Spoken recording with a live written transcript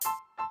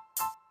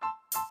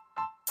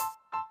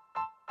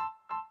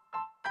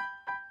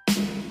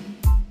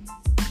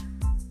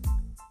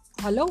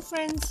Hello,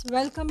 friends,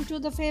 welcome to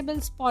the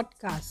Fables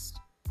podcast.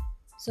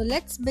 So,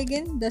 let's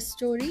begin the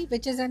story,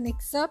 which is an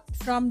excerpt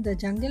from the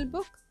Jungle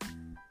Book.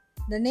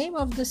 The name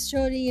of the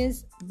story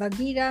is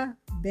Bagheera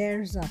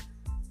Bears Up.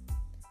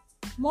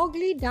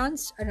 Mowgli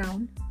danced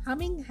around,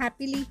 humming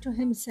happily to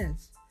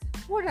himself.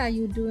 "What are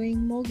you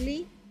doing,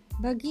 Mowgli?"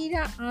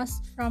 Bagheera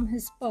asked from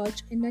his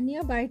perch in a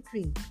nearby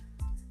tree.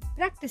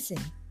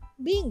 "Practicing.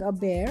 Being a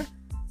bear,"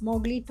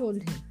 Mowgli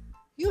told him.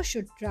 "You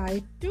should try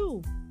it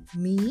too."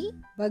 "Me?"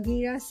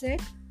 Bagheera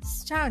said,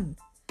 stunned.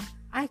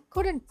 "I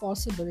couldn't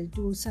possibly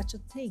do such a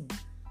thing."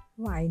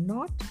 "Why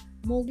not?"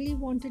 Mowgli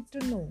wanted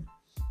to know.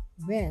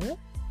 "Well,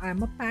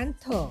 I'm a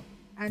panther,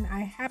 and I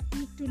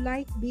happen to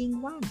like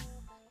being one,"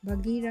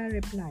 Bagheera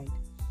replied.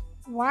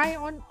 "Why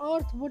on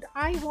earth would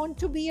I want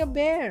to be a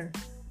bear?"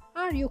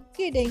 "Are you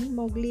kidding?"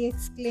 Mowgli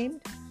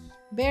exclaimed.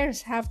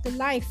 "Bears have the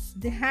life.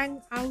 They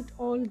hang out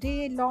all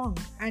day long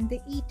and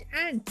they eat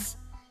ants."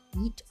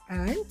 "Eat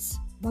ants?"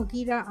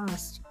 Bagheera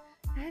asked.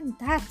 "And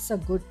that's a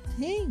good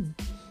thing."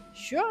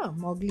 "Sure,"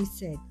 Mowgli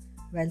said.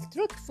 "Well,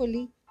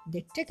 truthfully,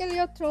 they tickle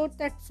your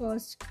throat at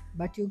first,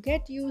 but you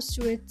get used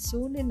to it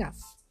soon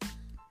enough."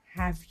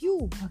 "Have you?"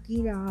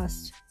 Bagheera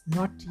asked.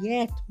 "Not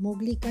yet,"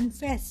 Mowgli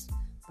confessed,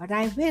 "but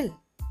I will."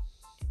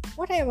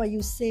 "Whatever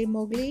you say,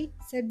 Mowgli,"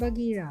 said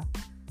Bagheera.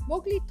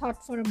 Mowgli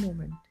thought for a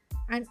moment.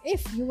 "And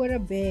if you were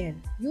a bear,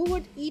 you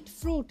would eat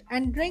fruit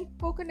and drink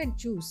coconut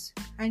juice,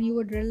 and you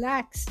would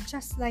relax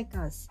just like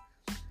us."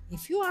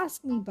 "If you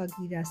ask me,"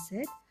 Bagheera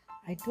said,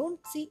 "I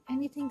don't see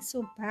anything so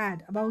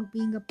bad about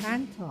being a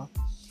panther.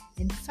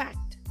 In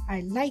fact,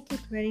 I like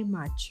it very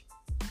much."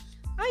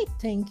 "I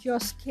think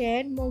you're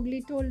scared,"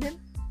 Mowgli told him.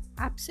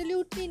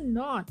 "Absolutely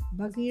not,"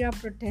 Bagheera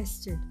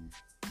protested.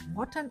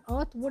 "What on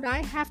earth would I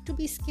have to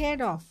be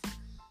scared of?"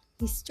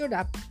 He stood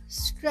up,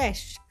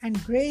 stretched,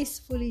 and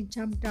gracefully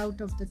jumped out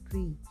of the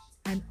tree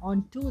and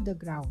onto the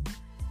ground.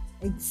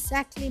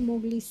 "Exactly,"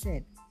 Mowgli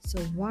said.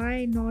 "So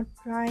why not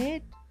try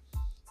it?"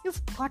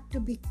 "You've got to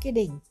be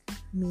kidding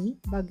me,"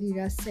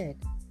 Bagheera said.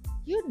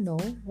 "You know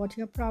what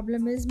your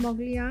problem is?"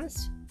 Mowgli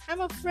asked.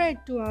 "I'm afraid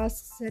to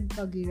ask," said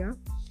Bagheera.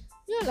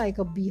 "You're like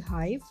a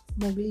beehive,"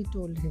 Mowgli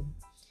told him.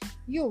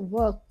 "You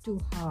work too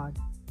hard."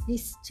 He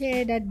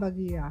stared at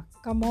Bagheera.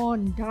 "Come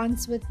on,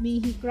 dance with me,"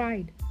 he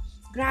cried,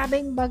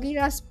 grabbing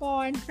Bagheera's paw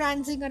and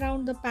prancing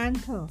around the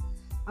panther.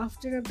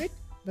 After a bit,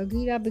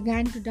 Bagheera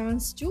began to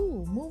dance too,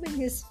 moving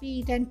his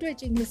feet and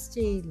twitching his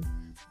tail.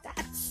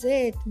 "That's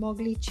it,"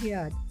 Mowgli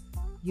cheered.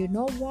 "You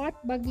know what?"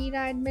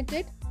 Bagheera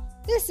admitted.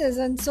 "This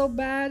isn't so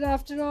bad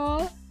after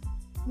all."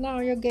 "Now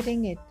you're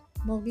getting it,"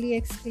 Mowgli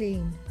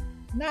exclaimed.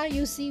 "Now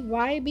you see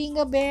why being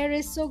a bear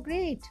is so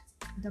great."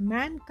 The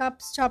man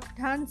cub stopped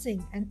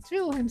dancing and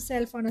threw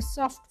himself on a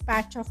soft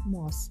patch of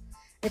moss.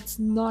 "It's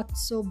not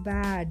so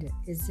bad,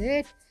 is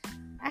it?"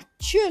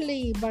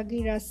 "Actually,"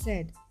 Bagheera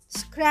said,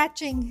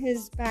 scratching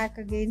his back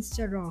against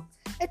a rock,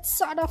 "it's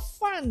sort of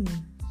fun."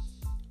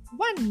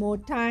 "One more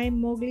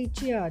time," Mowgli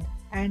cheered,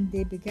 and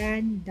they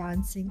began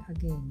dancing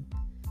again.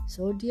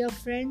 So, dear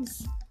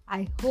friends,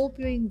 I hope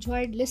you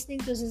enjoyed listening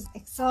to this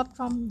excerpt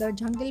from the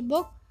Jungle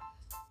Book.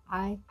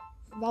 A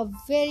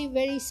very,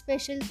 very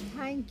special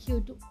thank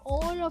you to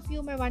all of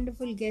you, my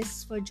wonderful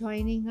guests, for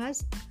joining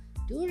us.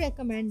 Do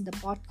recommend the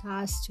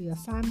podcast to your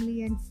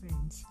family and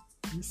friends.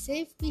 Be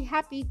safe, be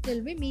happy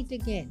till we meet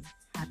again.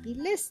 Happy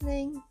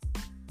listening.